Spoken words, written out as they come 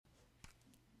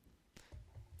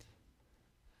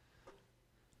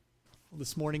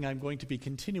This morning I'm going to be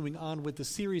continuing on with the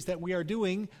series that we are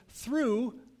doing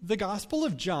through the Gospel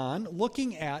of John,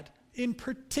 looking at, in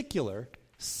particular,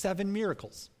 7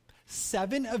 miracles.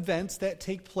 7 events that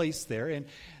take place there. And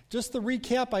just the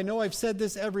recap, I know I've said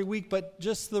this every week, but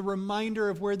just the reminder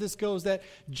of where this goes, that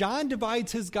John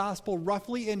divides his gospel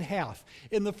roughly in half.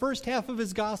 In the first half of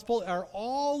his gospel are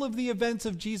all of the events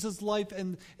of Jesus' life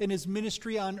and in his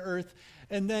ministry on earth.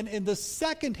 And then in the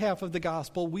second half of the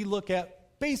gospel, we look at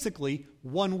basically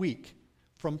 1 week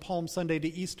from Palm Sunday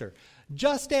to Easter.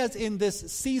 Just as in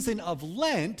this season of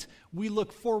Lent, we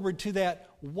look forward to that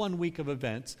 1 week of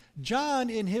events,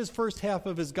 John, in his first half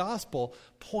of his gospel,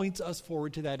 points us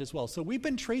forward to that as well. So we've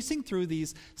been tracing through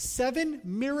these 7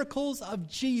 miracles of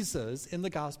Jesus in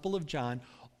the Gospel of John,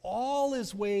 all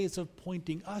as ways of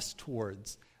pointing us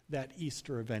towards that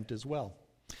Easter event as well.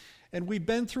 And we've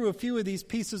been through a few of these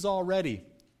pieces already.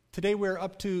 Today we're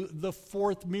up to the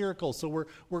 4th miracle, so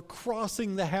we're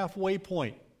crossing the halfway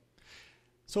point.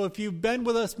 So if you've been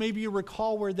with us, maybe you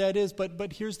recall where that is,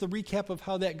 but here's the recap of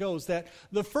how that goes. That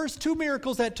the first 2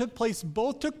 miracles that took place,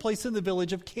 both took place in the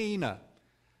village of Cana,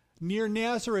 near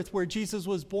Nazareth, where Jesus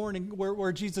was born and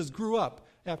where Jesus grew up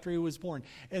after he was born.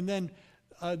 And then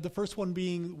the first one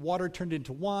being water turned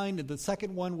into wine, and the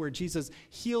second one where Jesus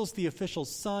heals the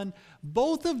official's son.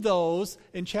 Both of those,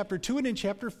 in chapter 2 and in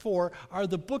chapter 4, are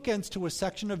the bookends to a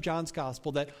section of John's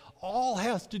gospel that all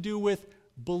has to do with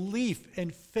belief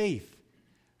and faith.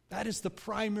 That is the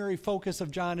primary focus of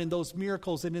John in those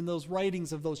miracles and in those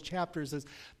writings of those chapters, is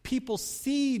people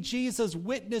see Jesus,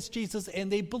 witness Jesus,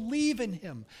 and they believe in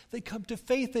him. They come to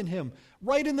faith in him.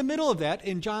 Right in the middle of that,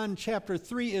 in John chapter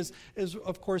 3, is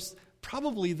of course,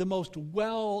 probably the most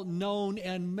well-known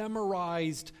and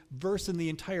memorized verse in the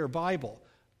entire Bible.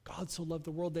 God so loved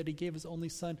the world that he gave his only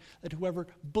son, that whoever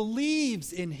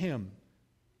believes in him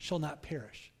shall not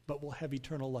perish, but will have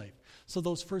eternal life. So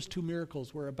those first 2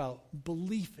 miracles were about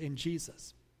belief in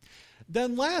Jesus.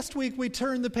 Then last week we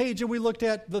turned the page and we looked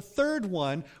at the third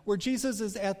one, where Jesus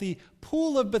is at the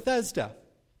pool of Bethesda.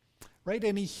 Right?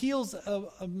 And he heals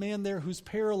a man there who's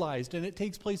paralyzed, and it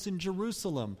takes place in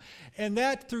Jerusalem. And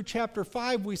that, through chapter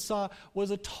 5, we saw was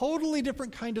a totally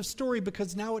different kind of story,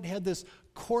 because now it had this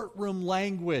courtroom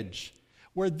language,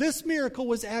 where this miracle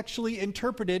was actually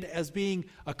interpreted as being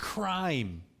a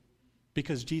crime,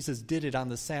 because Jesus did it on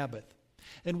the Sabbath.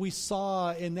 And we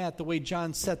saw in that the way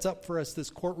John sets up for us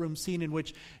this courtroom scene in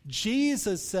which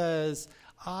Jesus says,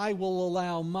 I will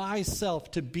allow myself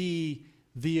to be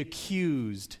the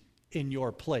accused in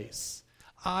your place.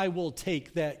 I will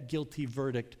take that guilty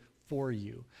verdict for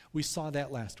you. We saw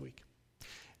that last week.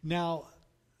 Now,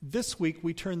 this week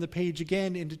we turn the page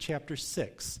again into chapter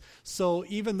 6. So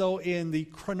even though in the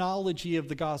chronology of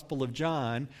the Gospel of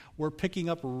John, we're picking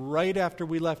up right after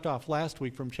we left off last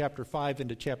week from chapter 5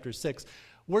 into chapter 6,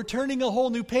 we're turning a whole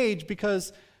new page,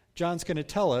 because John's going to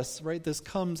tell us, right, this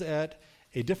comes at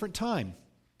a different time.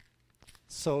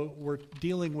 So we're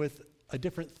dealing with a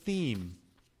different theme.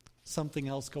 Something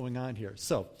else going on here.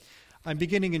 So, I'm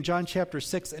beginning in John chapter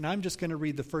 6, and I'm just going to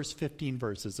read the first 15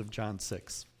 verses of John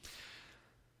 6.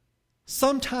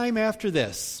 Sometime after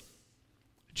this,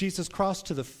 Jesus crossed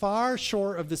to the far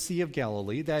shore of the Sea of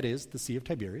Galilee, that is, the Sea of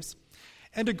Tiberias,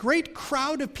 and a great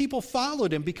crowd of people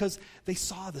followed him because they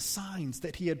saw the signs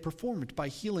that he had performed by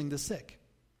healing the sick.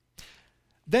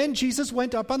 Then Jesus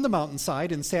went up on the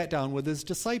mountainside and sat down with his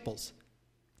disciples.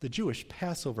 The Jewish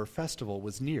Passover festival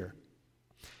was near.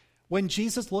 When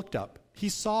Jesus looked up, he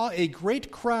saw a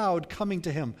great crowd coming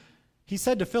to him. He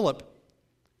said to Philip,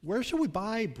 where shall we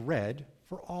buy bread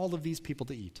for all of these people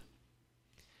to eat?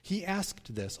 He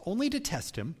asked this only to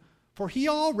test him, for he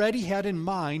already had in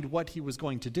mind what he was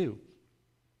going to do.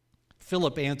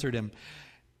 Philip answered him,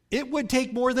 it would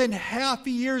take more than half a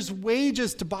year's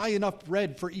wages to buy enough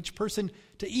bread for each person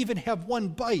to even have one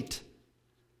bite.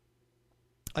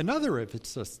 Another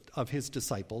of his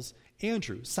disciples,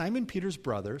 Andrew, Simon Peter's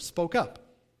brother, spoke up.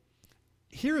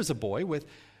 Here is a boy with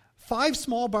 5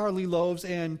 small barley loaves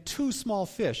and 2 small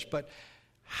fish, but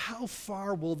how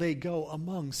far will they go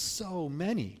among so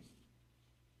many?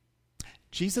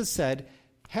 Jesus said,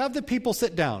 have the people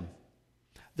sit down.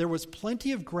 There was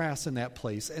plenty of grass in that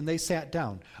place, and they sat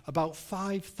down. About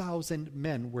 5,000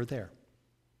 men were there.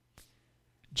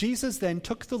 Jesus then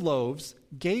took the loaves,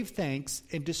 gave thanks,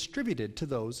 and distributed to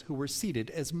those who were seated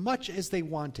as much as they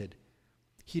wanted.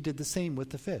 He did the same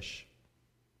with the fish.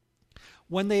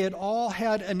 When they had all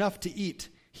had enough to eat,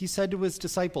 he said to his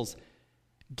disciples,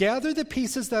 gather the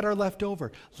pieces that are left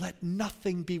over. Let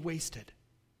nothing be wasted.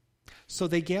 So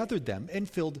they gathered them and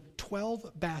filled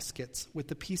 12 baskets with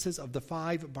the pieces of the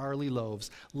 5 barley loaves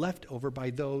left over by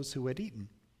those who had eaten.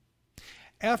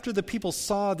 After the people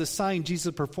saw the sign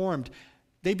Jesus performed,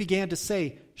 they began to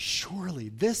say, "Surely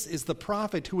this is the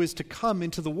prophet who is to come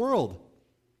into the world."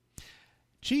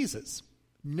 Jesus,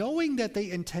 knowing that they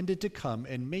intended to come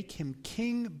and make him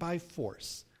king by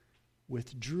force,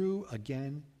 withdrew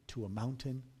again to a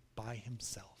mountain by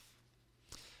himself.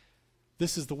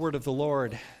 This is the word of the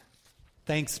Lord.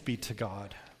 Thanks be to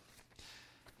God.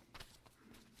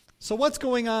 So what's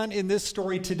going on in this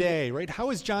story today, right? How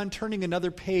is John turning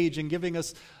another page and giving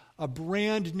us a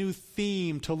brand new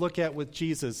theme to look at with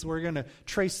Jesus? We're going to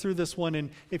trace through this one,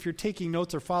 and if you're taking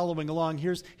notes or following along,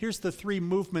 here's the three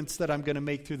movements that I'm going to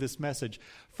make through this message.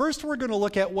 First, we're going to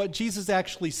look at what Jesus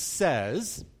actually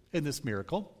says in this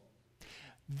miracle.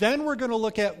 Then we're going to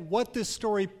look at what this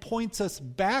story points us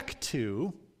back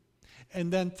to.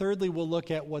 And then thirdly, we'll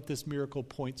look at what this miracle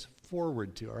points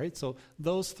forward to, all right? So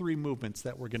those three movements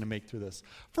that we're going to make through this.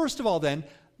 First of all, then,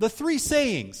 the three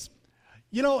sayings.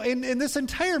 You know, in this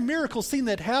entire miracle scene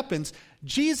that happens,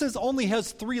 Jesus only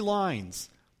has 3 lines.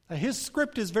 His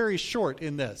script is very short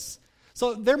in this.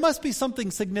 So there must be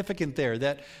something significant there,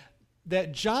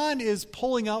 that John is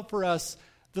pulling out for us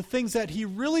the things that he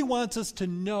really wants us to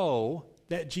know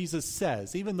that Jesus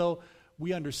says, even though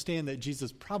we understand that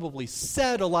Jesus probably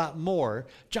said a lot more.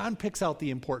 John picks out the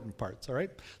important parts, all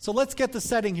right? So let's get the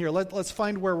setting here. Let's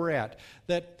find where we're at.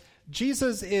 That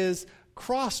Jesus is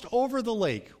crossed over the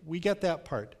lake. We get that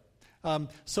part.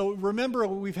 So remember,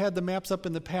 we've had the maps up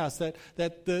in the past,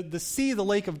 that the sea, the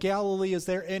Lake of Galilee is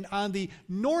there, and on the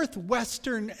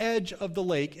northwestern edge of the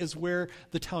lake is where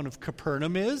the town of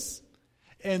Capernaum is.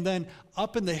 And then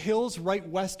up in the hills right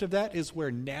west of that is where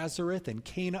Nazareth and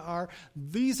Cana are.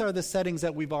 These are the settings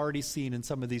that we've already seen in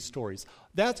some of these stories.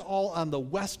 That's all on the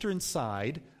western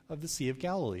side of the Sea of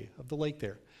Galilee, of the lake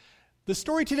there. The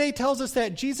story today tells us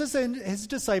that Jesus and his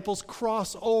disciples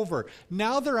cross over.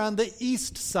 Now they're on the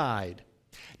east side.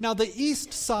 Now the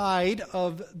east side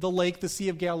of the lake, the Sea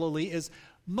of Galilee, is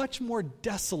much more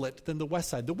desolate than the west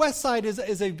side. The west side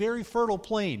is a very fertile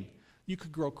plain. You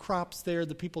could grow crops there.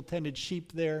 The people tended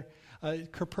sheep there.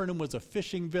 Capernaum was a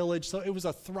fishing village, so it was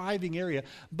a thriving area.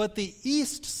 But the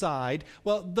east side,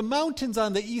 well, the mountains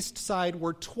on the east side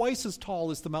were twice as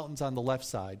tall as the mountains on the left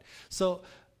side. So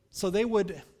they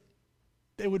would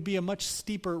be a much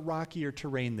steeper, rockier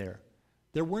terrain there.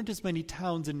 There weren't as many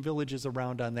towns and villages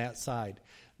around on that side.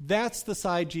 That's the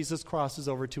side Jesus crosses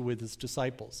over to with his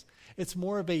disciples. It's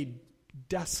more of a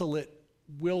desolate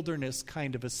wilderness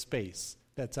kind of a space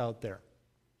that's out there.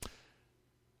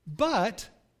 But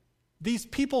these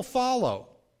people follow.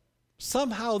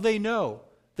 Somehow they know.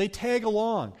 They tag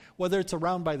along, whether it's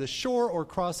around by the shore or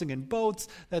crossing in boats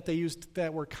that they used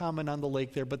that were common on the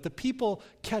lake there. But the people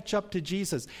catch up to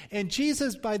Jesus. And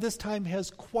Jesus, by this time, has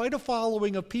quite a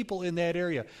following of people in that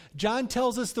area. John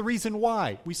tells us the reason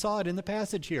why. We saw it in the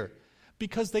passage here.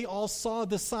 Because they all saw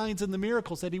the signs and the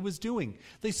miracles that he was doing.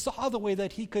 They saw the way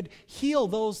that he could heal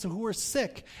those who were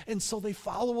sick. And so they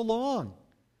follow along.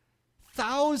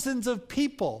 Thousands of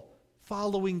people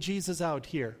following Jesus out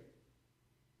here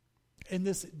in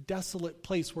this desolate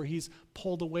place where he's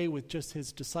pulled away with just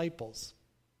his disciples.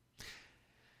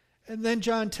 And then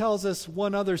John tells us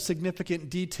one other significant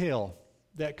detail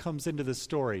that comes into the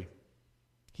story.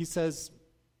 He says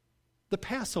the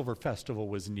Passover festival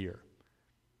was near.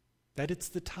 That it's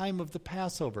the time of the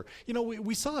Passover. You know,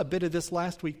 we saw a bit of this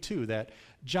last week too, that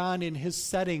John in his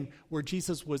setting where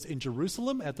Jesus was in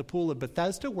Jerusalem at the pool of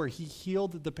Bethesda where he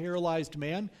healed the paralyzed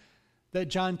man, that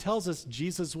John tells us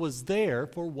Jesus was there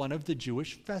for one of the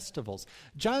Jewish festivals.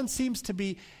 John seems to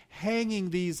be hanging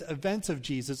these events of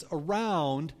Jesus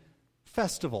around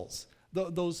festivals,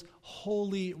 those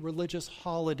holy religious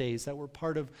holidays that were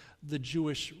part of the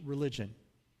Jewish religion.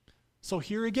 So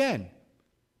here again,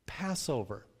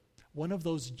 Passover. One of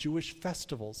those Jewish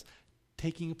festivals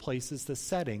taking place is the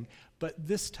setting, but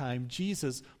this time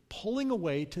Jesus pulling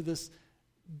away to this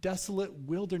desolate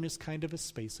wilderness kind of a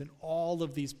space and all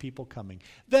of these people coming.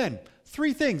 Then,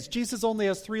 3 things. Jesus only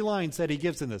has 3 lines that he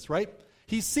gives in this, right?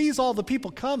 He sees all the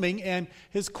people coming and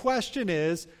his question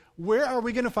is, where are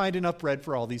we going to find enough bread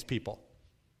for all these people?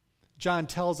 John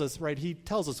tells us, right, he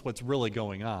tells us what's really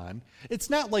going on. It's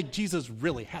not like Jesus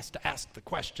really has to ask the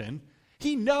question.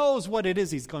 He knows what it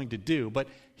is he's going to do, but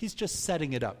he's just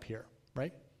setting it up here,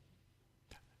 right?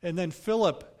 And then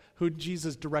Philip, who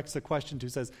Jesus directs the question to,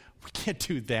 says, we can't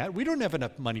do that. We don't have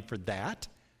enough money for that.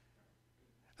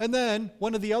 And then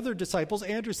one of the other disciples,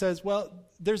 Andrew, says, well,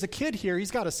 there's a kid here. He's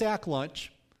got a sack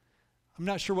lunch. I'm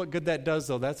not sure what good that does,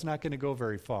 though. That's not going to go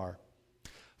very far.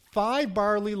 5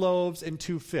 barley loaves and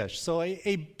 2 fish. So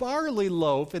a barley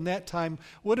loaf in that time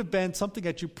would have been something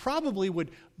that you probably would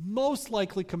most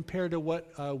likely compare to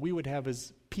what we would have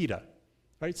as pita,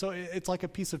 right? So it's like a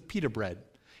piece of pita bread.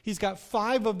 He's got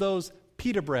 5 of those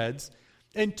pita breads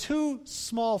and 2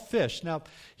 small fish. Now,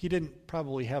 he didn't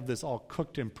probably have this all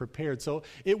cooked and prepared, so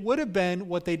it would have been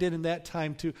what they did in that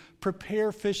time to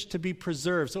prepare fish to be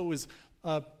preserved. So it was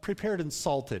prepared and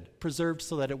salted, preserved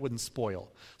so that it wouldn't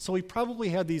spoil. So he probably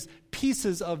had these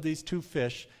pieces of these 2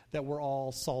 fish that were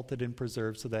all salted and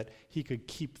preserved so that he could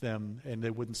keep them and they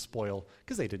wouldn't spoil,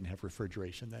 because they didn't have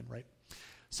refrigeration then, right?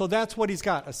 So that's what he's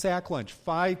got, a sack lunch,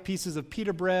 5 pieces of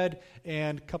pita bread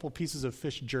and a couple pieces of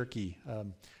fish jerky,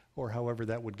 or however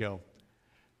that would go.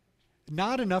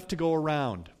 Not enough to go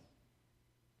around,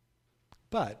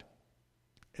 but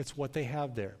it's what they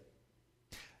have there.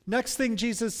 Next thing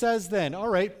Jesus says then, all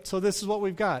right, so this is what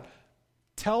we've got.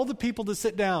 Tell the people to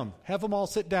sit down. Have them all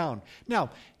sit down.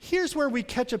 Now, here's where we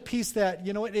catch a piece that,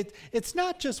 it's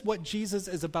not just what Jesus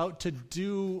is about to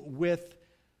do with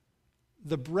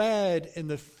the bread and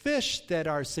the fish that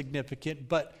are significant,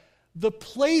 but the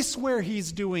place where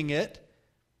he's doing it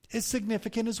is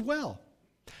significant as well.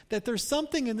 That there's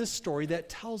something in this story that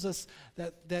tells us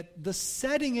that the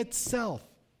setting itself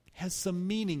has some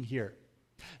meaning here.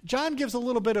 John gives a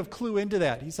little bit of clue into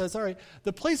that. He says, all right,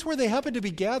 the place where they happened to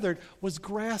be gathered was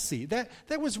grassy. That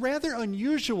was rather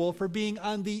unusual for being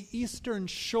on the eastern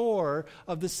shore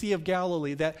of the Sea of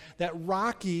Galilee, that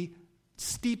rocky,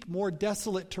 steep, more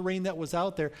desolate terrain that was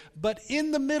out there. But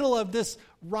in the middle of this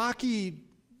rocky,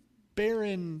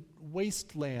 barren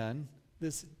wasteland,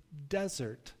 this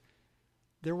desert,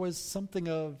 there was something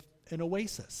of an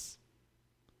oasis,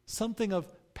 something of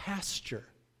pasture.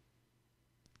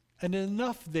 And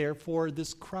enough there for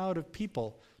this crowd of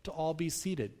people to all be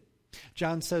seated.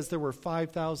 John says there were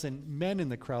 5,000 men in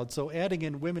the crowd, so adding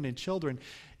in women and children,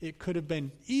 it could have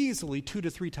been easily 2 to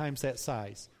 3 times that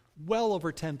size, well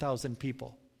over 10,000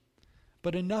 people.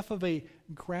 But enough of a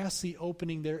grassy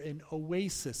opening there, an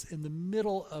oasis in the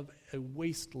middle of a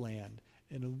wasteland,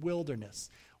 in a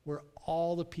wilderness, where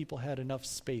all the people had enough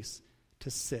space to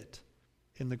sit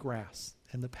in the grass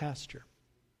and the pasture.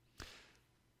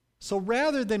 So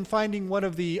rather than finding one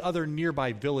of the other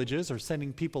nearby villages or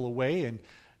sending people away and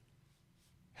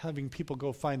having people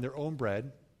go find their own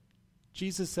bread,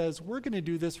 Jesus says, we're going to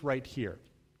do this right here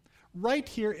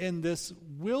in this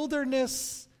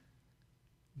wilderness,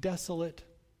 desolate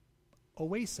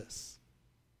oasis,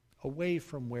 away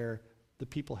from where the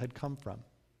people had come from.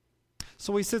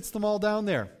 So he sits them all down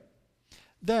there.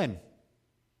 Then,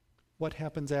 what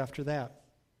happens after that?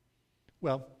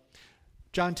 Well,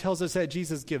 John tells us that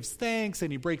Jesus gives thanks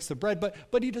and he breaks the bread,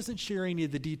 but he doesn't share any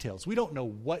of the details. We don't know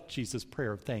what Jesus'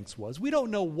 prayer of thanks was. We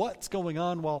don't know what's going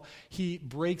on while he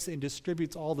breaks and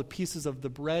distributes all the pieces of the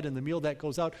bread and the meal that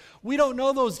goes out. We don't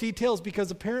know those details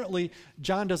because apparently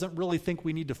John doesn't really think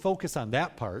we need to focus on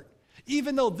that part,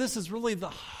 even though this is really the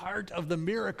heart of the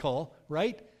miracle,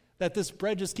 right? That this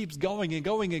bread just keeps going and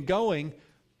going and going.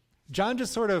 John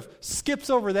just sort of skips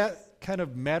over that kind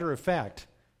of matter of fact,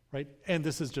 right? And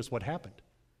this is just what happened.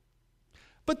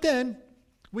 But then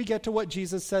we get to what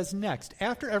Jesus says next.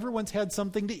 After everyone's had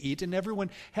something to eat and everyone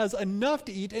has enough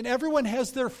to eat and everyone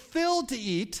has their fill to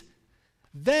eat,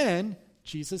 then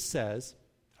Jesus says,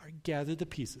 all right, gather the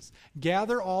pieces.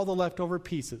 Gather all the leftover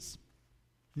pieces.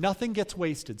 Nothing gets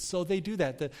wasted. So they do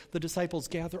that. The disciples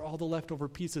gather all the leftover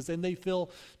pieces and they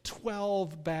fill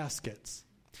 12 baskets.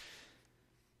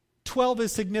 12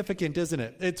 is significant, isn't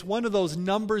it? It's one of those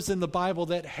numbers in the Bible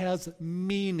that has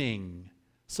meaning.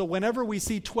 So whenever we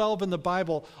see 12 in the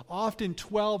Bible, often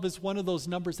 12 is one of those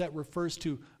numbers that refers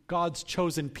to God's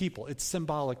chosen people. It's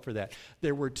symbolic for that.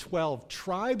 There were 12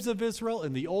 tribes of Israel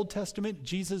in the Old Testament.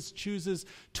 Jesus chooses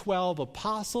 12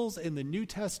 apostles in the New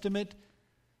Testament.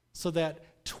 So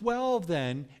that 12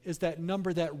 then is that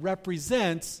number that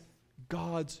represents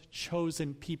God's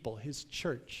chosen people, his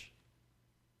church.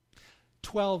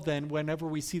 12 then, whenever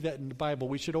we see that in the Bible,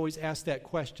 we should always ask that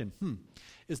question,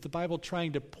 is the Bible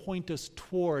trying to point us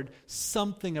toward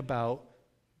something about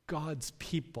God's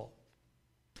people?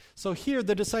 So here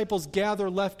the disciples gather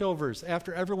leftovers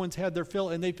after everyone's had their fill,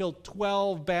 and they fill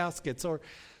 12 baskets. Or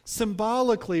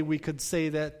symbolically, we could say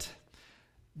that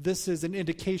this is an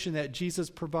indication that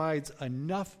Jesus provides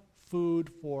enough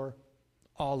food for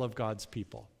all of God's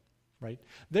people, right?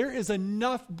 There is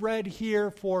enough bread here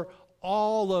for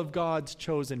all of God's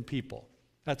chosen people.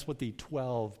 That's what the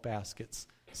 12 baskets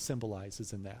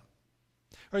symbolizes in that.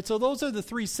 All right, so those are the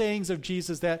 3 sayings of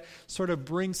Jesus that sort of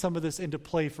bring some of this into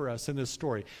play for us in this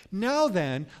story. Now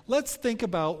then, let's think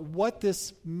about what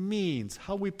this means,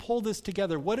 how we pull this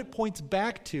together, what it points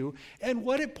back to, and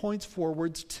what it points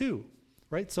forwards to.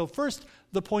 Right? So first,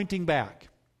 the pointing back.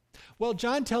 Well,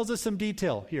 John tells us some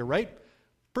detail here, right?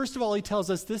 First of all, he tells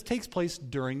us this takes place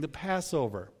during the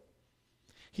Passover.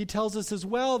 He tells us as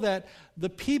well that the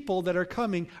people that are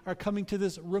coming to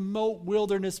this remote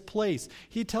wilderness place.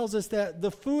 He tells us that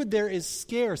the food there is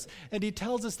scarce, and he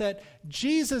tells us that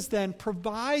Jesus then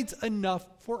provides enough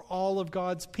for all of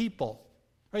God's people.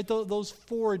 Right? Those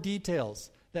four details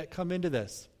that come into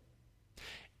this.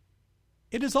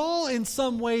 It is all in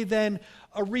some way then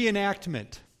a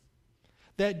reenactment.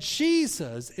 That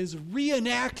Jesus is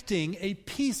reenacting a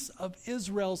piece of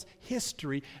Israel's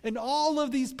history. And all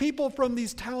of these people from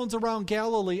these towns around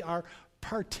Galilee are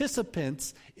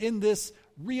participants in this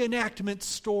reenactment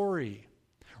story.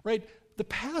 Right? The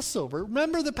Passover,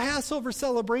 remember the Passover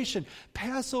celebration.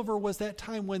 Passover was that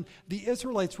time when the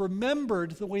Israelites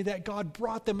remembered the way that God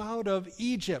brought them out of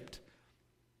Egypt.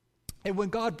 And when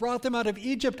God brought them out of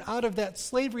Egypt, out of that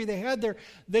slavery they had there,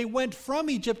 they went from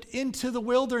Egypt into the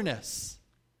wilderness.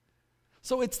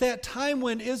 So it's that time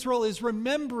when Israel is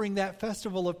remembering that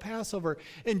festival of Passover.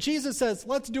 And Jesus says,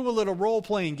 let's do a little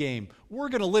role-playing game. We're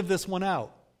going to live this one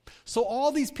out. So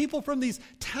all these people from these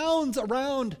towns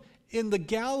around in the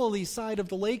Galilee side of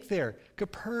the lake there,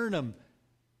 Capernaum,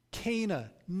 Cana,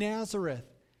 Nazareth,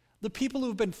 the people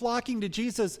who've been flocking to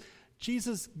Jesus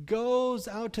goes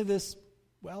out to this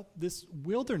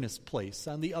wilderness place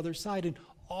on the other side. And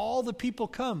all the people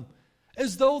come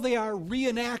as though they are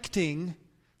reenacting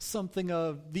something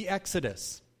of the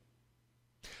Exodus.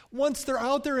 Once they're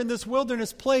out there in this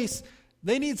wilderness place,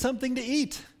 they need something to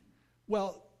eat.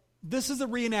 Well, this is a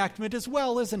reenactment as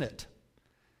well, isn't it?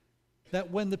 That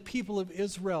when the people of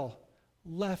Israel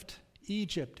left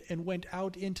Egypt and went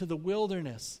out into the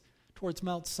wilderness towards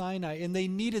Mount Sinai, and they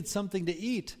needed something to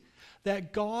eat,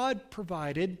 that God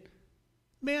provided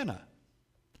manna,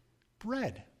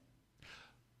 bread.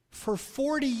 For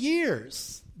 40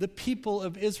 years, the people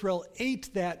of Israel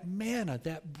ate that manna,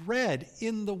 that bread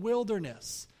in the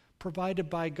wilderness provided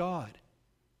by God.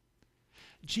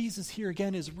 Jesus here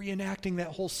again is reenacting that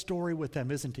whole story with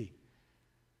them, isn't he?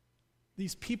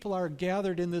 These people are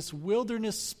gathered in this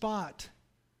wilderness spot.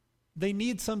 They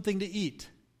need something to eat.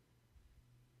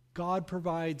 God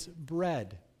provides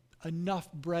bread,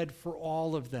 enough bread for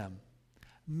all of them.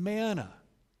 Manna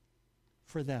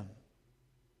for them.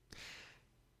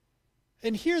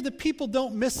 And here the people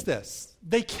don't miss this.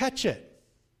 They catch it.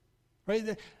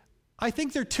 Right? I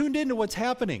think they're tuned into what's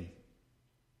happening.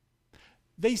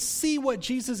 They see what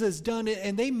Jesus has done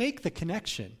and they make the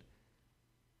connection.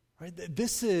 Right?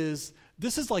 This is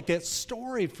like that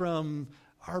story from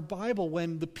our Bible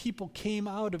when the people came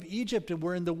out of Egypt and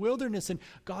were in the wilderness and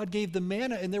God gave them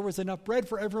manna and there was enough bread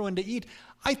for everyone to eat.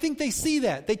 I think they see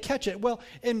that. They catch it. Well,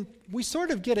 and we sort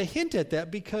of get a hint at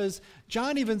that because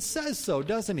John even says so,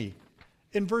 doesn't he?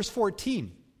 In verse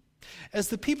 14, as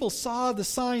the people saw the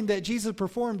sign that Jesus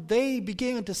performed, they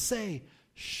began to say,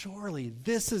 surely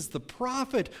this is the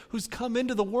prophet who's come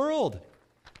into the world.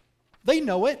 They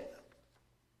know it.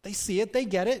 They see it. They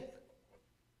get it.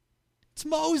 It's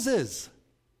Moses.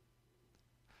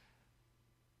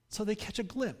 So they catch a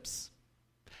glimpse.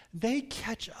 They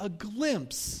catch a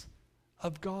glimpse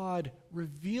of God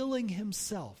revealing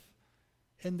himself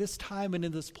in this time and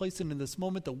in this place and in this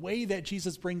moment, the way that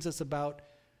Jesus brings us about.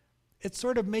 It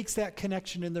sort of makes that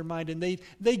connection in their mind, and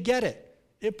they get it.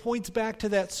 It points back to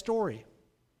that story.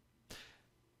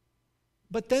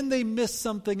 But then they miss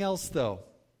something else, though.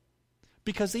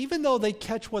 Because even though they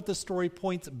catch what the story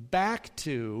points back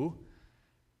to,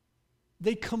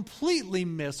 they completely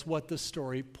miss what the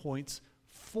story points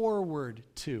forward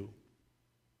to.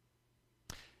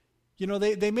 You know,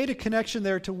 they made a connection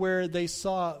there to where they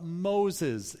saw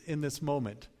Moses in this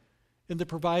moment, in the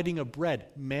providing of bread,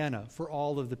 manna, for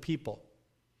all of the people.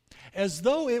 As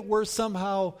though it were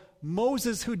somehow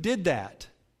Moses who did that.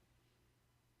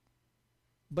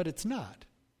 But it's not.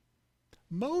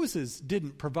 Moses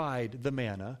didn't provide the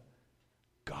manna.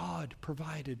 God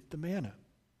provided the manna.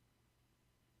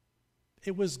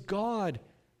 It was God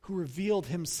who revealed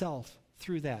himself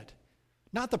through that.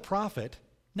 Not the prophet,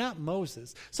 not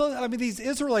Moses. So, these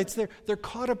Israelites, they're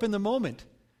caught up in the moment.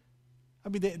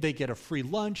 They get a free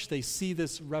lunch. They see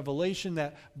this revelation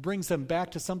that brings them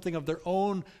back to something of their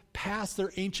own past,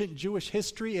 their ancient Jewish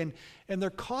history, and they're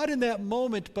caught in that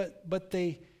moment, but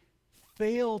they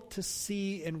fail to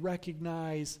see and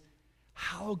recognize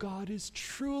how God is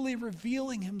truly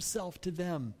revealing himself to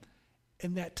them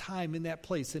in that time, in that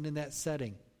place, and in that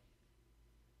setting.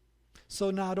 So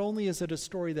not only is it a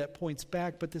story that points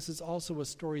back, but this is also a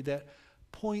story that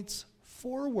points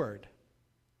forward.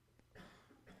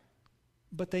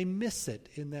 But they miss it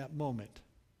in that moment.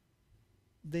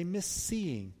 They miss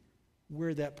seeing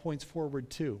where that points forward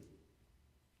to.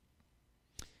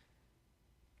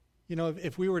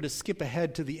 if we were to skip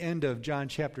ahead to the end of John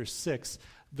chapter 6,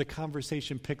 the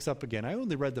conversation picks up again. I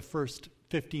only read the first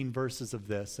 15 verses of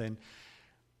this, and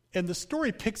the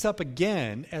story picks up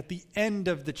again at the end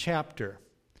of the chapter.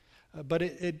 But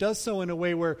it does so in a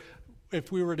way where if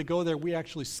we were to go there, we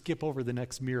actually skip over the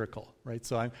next miracle, right?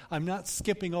 So I'm not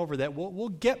skipping over that. We'll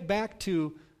get back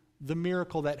to the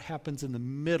miracle that happens in the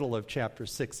middle of chapter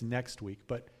 6 next week.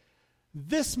 But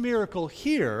this miracle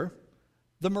here,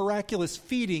 the miraculous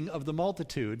feeding of the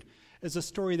multitude, is a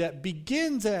story that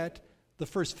begins at the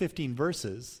first 15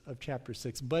 verses of chapter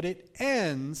 6, but it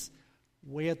ends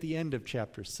way at the end of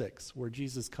chapter 6, where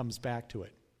Jesus comes back to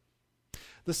it.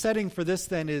 The setting for this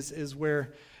then is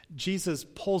where Jesus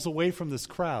pulls away from this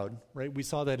crowd, right? We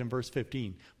saw that in verse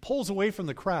 15. Pulls away from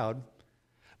the crowd,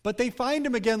 but they find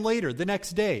him again later, the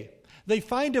next day. They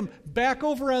find him back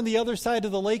over on the other side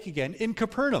of the lake again, in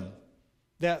Capernaum,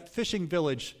 that fishing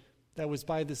village that was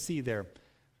by the sea there.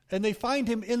 And they find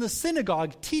him in the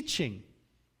synagogue teaching.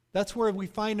 That's where we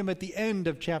find him at the end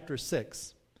of chapter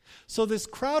 6. So this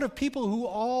crowd of people who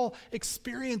all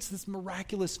experienced this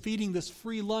miraculous feeding, this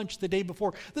free lunch the day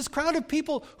before, this crowd of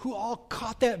people who all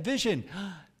caught that vision.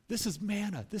 This is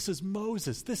manna. This is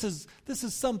Moses. This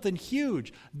is something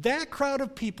huge. That crowd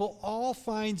of people all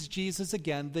finds Jesus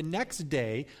again the next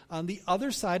day on the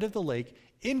other side of the lake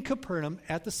in Capernaum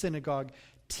at the synagogue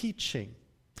teaching.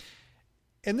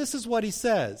 And this is what he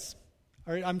says.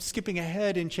 All right, I'm skipping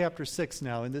ahead in chapter 6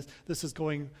 now, and this is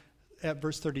going at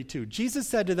verse 32. Jesus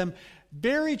said to them,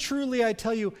 "Very truly I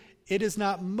tell you, it is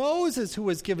not Moses who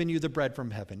has given you the bread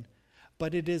from heaven,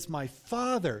 but it is my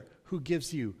Father who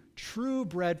gives you true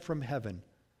bread from heaven.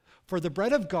 For the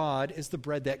bread of God is the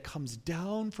bread that comes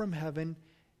down from heaven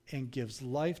and gives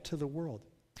life to the world."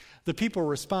 The people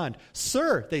respond,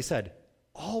 "Sir," they said,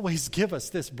 "always give us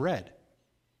this bread."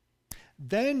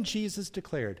 Then Jesus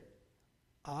declared,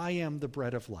 "I am the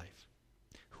bread of life.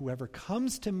 Whoever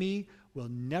comes to me will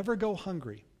never go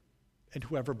hungry, and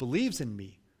whoever believes in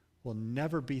me will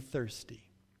never be thirsty."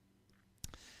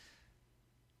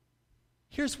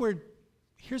 Here's where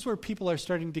people are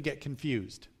starting to get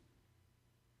confused.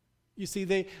 You see,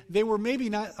 they were maybe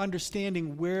not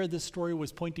understanding where this story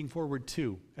was pointing forward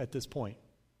to at this point.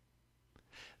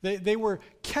 They were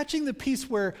catching the piece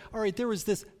where, all right, there was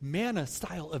this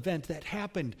manna-style event that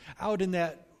happened out in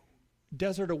that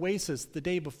desert oasis the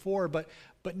day before, but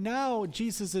now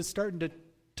Jesus is starting to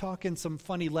talk in some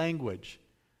funny language.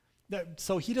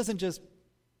 So he doesn't just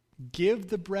give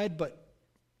the bread, but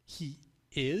he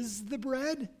is the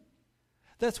bread?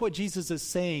 That's what Jesus is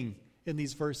saying in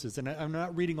these verses, and I'm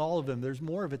not reading all of them. There's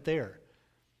more of it there.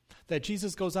 That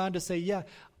Jesus goes on to say, yeah,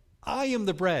 I am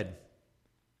the bread.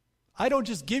 I don't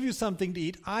just give you something to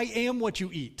eat. I am what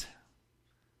you eat.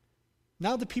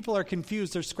 Now the people are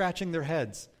confused. They're scratching their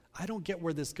heads. I don't get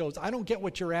where this goes. I don't get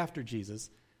what you're after, Jesus.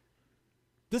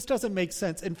 This doesn't make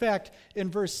sense. In fact,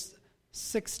 in verse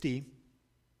 60,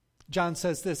 John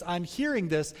says this, "On hearing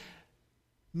this,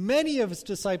 many of his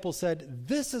disciples said,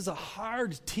 'This is a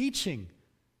hard teaching.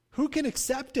 Who can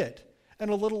accept it?' And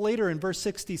a little later in verse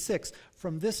 66,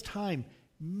 "From this time,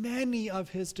 many of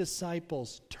his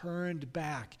disciples turned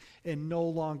back and no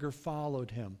longer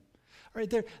followed him." All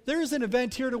right, there's an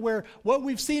event here to where what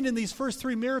we've seen in these first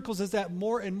three miracles is that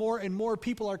more and more and more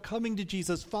people are coming to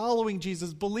Jesus, following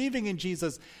Jesus, believing in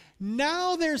Jesus.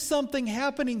 Now there's something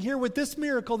happening here with this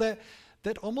miracle that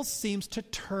almost seems to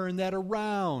turn that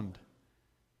around.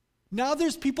 Now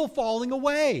there's people falling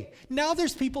away. Now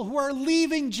there's people who are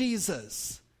leaving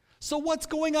Jesus. So what's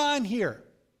going on here?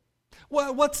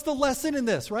 What's the lesson in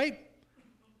this, right?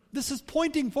 This is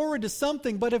pointing forward to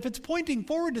something, but if it's pointing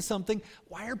forward to something,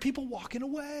 why are people walking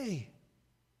away?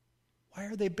 Why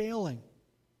are they bailing?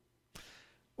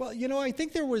 Well, I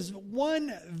think there was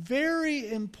one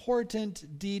very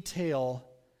important detail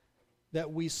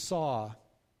that we saw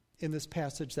in this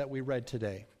passage that we read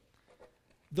today.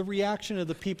 The reaction of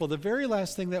the people. The very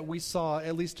last thing that we saw,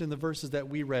 at least in the verses that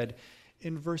we read,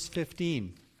 in verse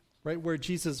 15, right, where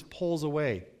Jesus pulls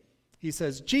away. He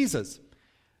says, Jesus,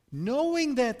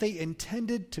 knowing that they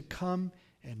intended to come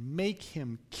and make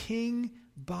him king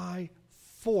by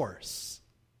force,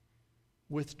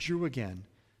 withdrew again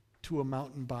to a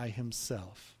mountain by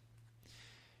himself.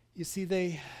 You see,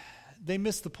 they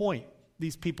missed the point,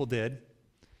 these people did.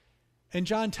 And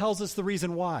John tells us the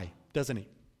reason why, doesn't he?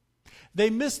 They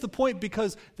missed the point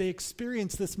because they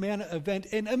experienced this manna event,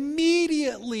 and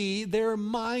immediately their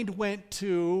mind went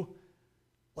to,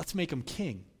 let's make him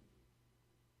king.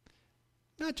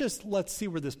 Not just let's see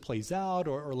where this plays out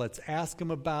or let's ask him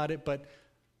about it, but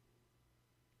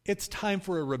it's time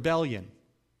for a rebellion.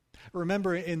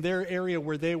 Remember, in their area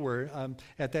where they were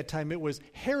at that time, it was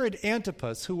Herod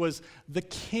Antipas who was the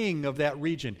king of that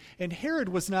region. And Herod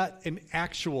was not an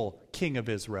actual king of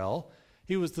Israel.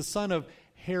 He was the son of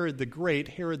Herod the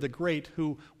Great,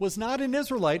 who was not an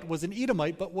Israelite, was an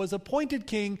Edomite, but was appointed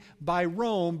king by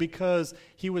Rome because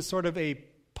he was sort of a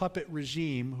puppet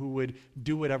regime who would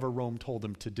do whatever Rome told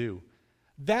him to do.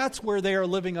 That's where they are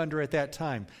living under at that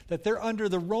time, that they're under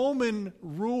the Roman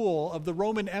rule of the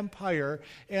Roman Empire,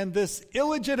 and this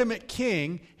illegitimate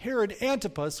king, Herod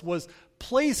Antipas, was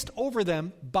placed over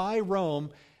them by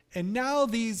Rome. And now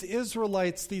these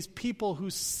Israelites, these people who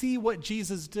see what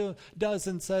Jesus does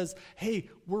and says, hey,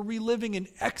 we're reliving an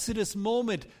Exodus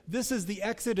moment. This is the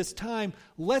Exodus time.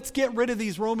 Let's get rid of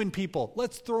these Roman people.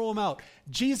 Let's throw them out.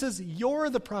 Jesus, you're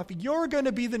the prophet. You're going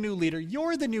to be the new leader.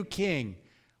 You're the new king.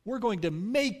 We're going to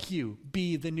make you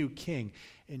be the new king.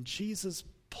 And Jesus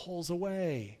pulls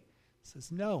away. Says,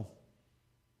 no,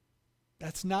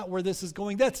 that's not where this is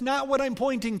going. That's not what I'm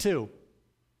pointing to.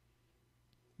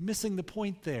 Missing the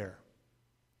point there.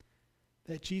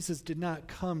 That Jesus did not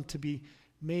come to be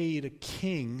made a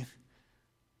king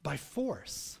by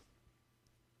force.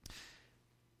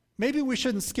 Maybe we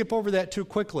shouldn't skip over that too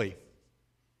quickly,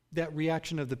 that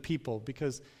reaction of the people,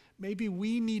 because maybe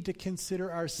we need to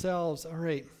consider ourselves, all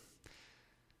right,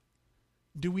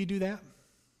 do we do that?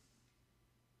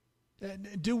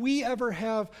 Do we ever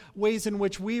have ways in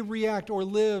which we react or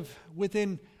live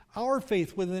within our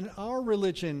faith, within our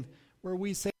religion, where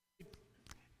we say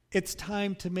it's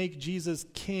time to make Jesus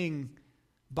king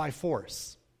by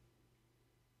force?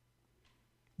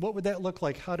 What would that look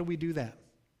like? How do we do that?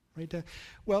 Right?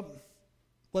 Well,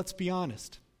 let's be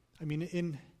honest. I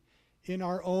mean, in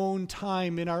our own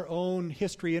time, in our own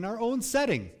history, in our own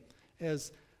setting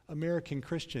as American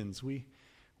Christians, we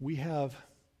have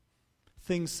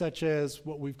things such as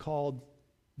what we've called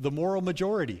the moral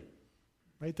majority,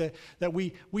 right? That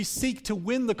we seek to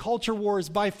win the culture wars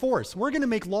by force. We're going to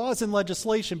make laws and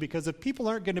legislation because if people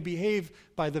aren't going to behave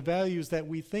by the values that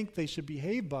we think they should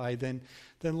behave by, then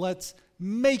let's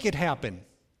make it happen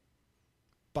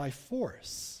by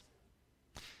force.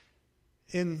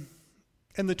 In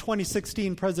the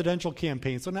 2016 presidential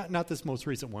campaign, so not this most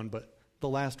recent one, but the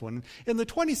last one. In the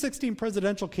 2016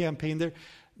 presidential campaign,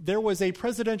 there was a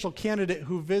presidential candidate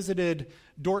who visited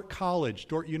Dordt College,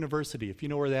 Dordt University, if you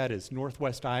know where that is,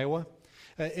 northwest Iowa.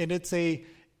 And it's a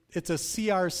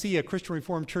CRC, a Christian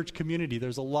Reformed Church community.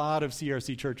 There's a lot of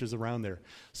CRC churches around there.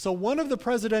 So one of the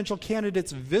presidential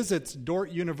candidates visits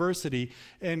Dordt University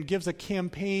and gives a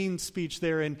campaign speech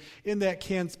there. And in that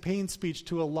campaign speech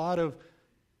to a lot of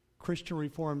Christian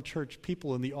Reformed Church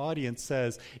people in the audience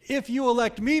says, if you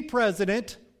elect me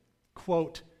president,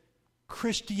 quote,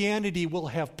 Christianity will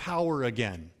have power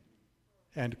again,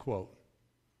 end quote.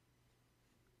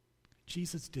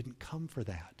 Jesus didn't come for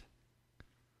that.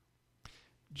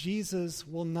 Jesus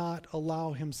will not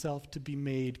allow himself to be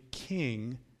made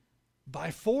king by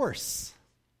force.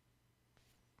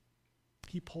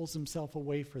 He pulls himself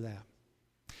away for that.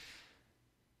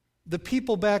 The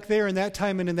people back there in that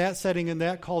time and in that setting, in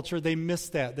that culture, they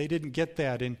missed that. They didn't get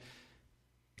that. And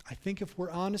I think if we're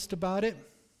honest about it,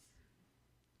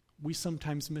 we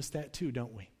sometimes miss that too,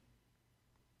 don't we?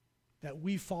 That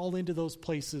we fall into those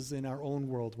places in our own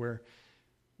world where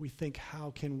we think,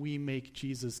 how can we make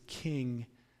Jesus king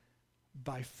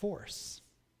by force?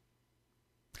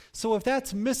 So if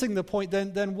that's missing the point,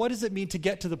 then what does it mean to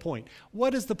get to the point?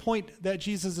 What is the point that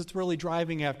Jesus is really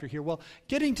driving after here? Well,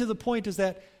 getting to the point is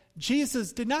that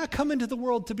Jesus did not come into the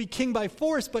world to be king by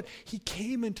force, but he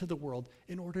came into the world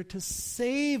in order to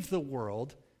save the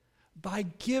world by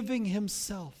giving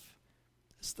himself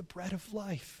as the bread of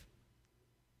life.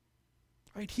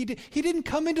 Right? He didn't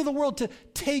come into the world to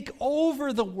take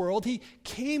over the world. He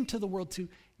came to the world to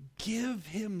give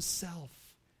himself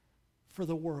for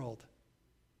the world.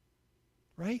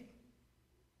 Right?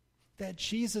 That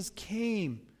Jesus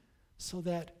came so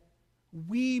that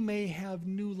we may have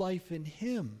new life in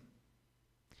him.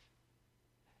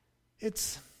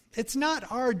 It's not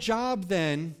our job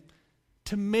then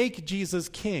to make Jesus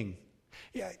king.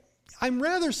 I'm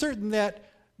rather certain that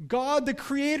God, the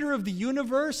creator of the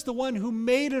universe, the one who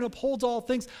made and upholds all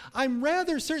things, I'm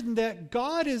rather certain that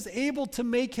God is able to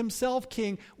make himself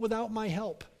king without my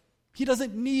help. He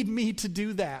doesn't need me to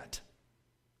do that.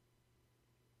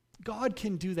 God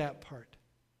can do that part.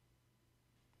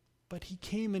 But he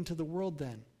came into the world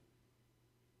then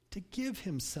to give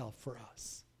himself for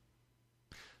us.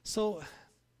 So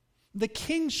the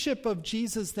kingship of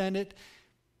Jesus then, it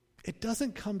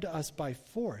doesn't come to us by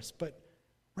force, but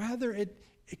rather it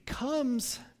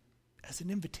comes as an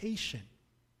invitation.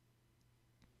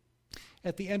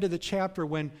 At the end of the chapter,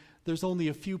 when there's only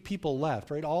a few people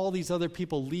left, right? All these other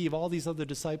people leave, all these other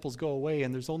disciples go away,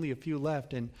 and there's only a few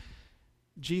left. And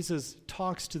Jesus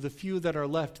talks to the few that are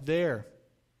left there.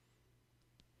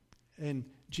 And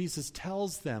Jesus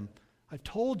tells them, I've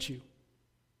told you,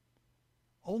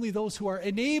 only those who are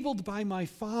enabled by my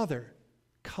Father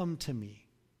come to me.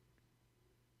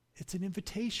 It's an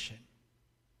invitation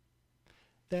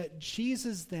that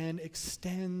Jesus then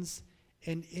extends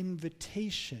an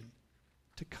invitation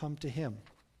to come to him.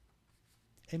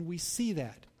 And we see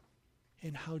that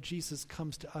in how Jesus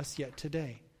comes to us yet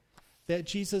today. That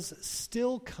Jesus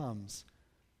still comes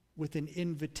with an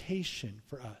invitation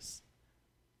for us.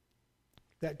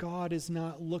 That God is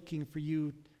not looking for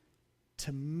you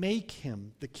to make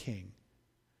him the king.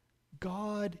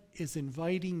 God is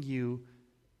inviting you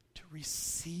to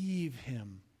receive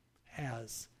him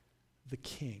as the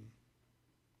king.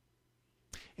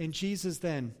 And Jesus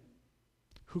then,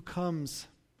 who comes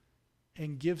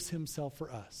and gives himself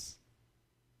for us,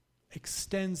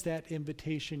 extends that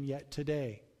invitation yet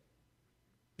today,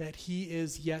 that he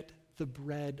is yet the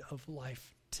bread of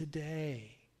life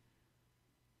today.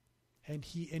 And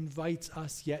he invites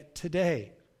us yet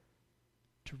today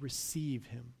to receive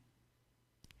him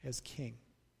as king.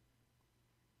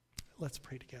 Let's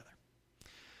pray together.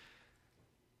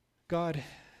 God,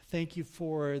 thank you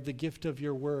for the gift of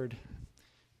your word.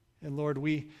 And Lord,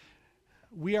 we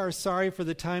are sorry for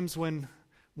the times when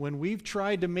we've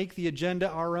tried to make the agenda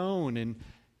our own and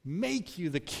make you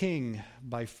the king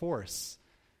by force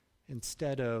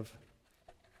instead of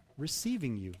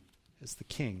receiving you as the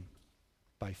king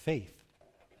by faith.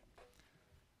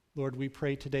 Lord, we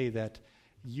pray today that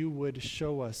you would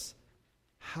show us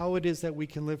how it is that we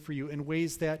can live for you in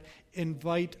ways that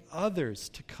invite others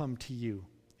to come to you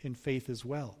in faith as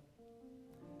well.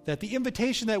 That the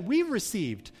invitation that we've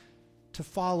received to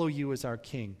follow you as our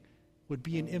king would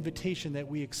be an invitation that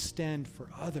we extend for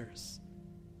others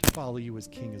to follow you as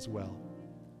king as well.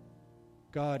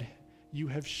 God, you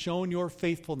have shown your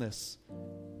faithfulness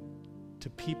to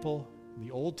people in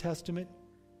the Old Testament,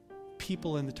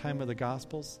 people in the time of the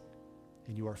Gospels,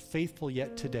 and you are faithful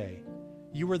yet today.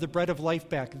 You were the bread of life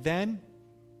back then.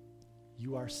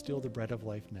 You are still the bread of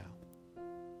life now.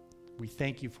 We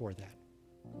thank you for that.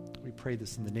 We pray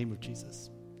this in the name of Jesus.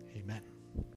 Amen.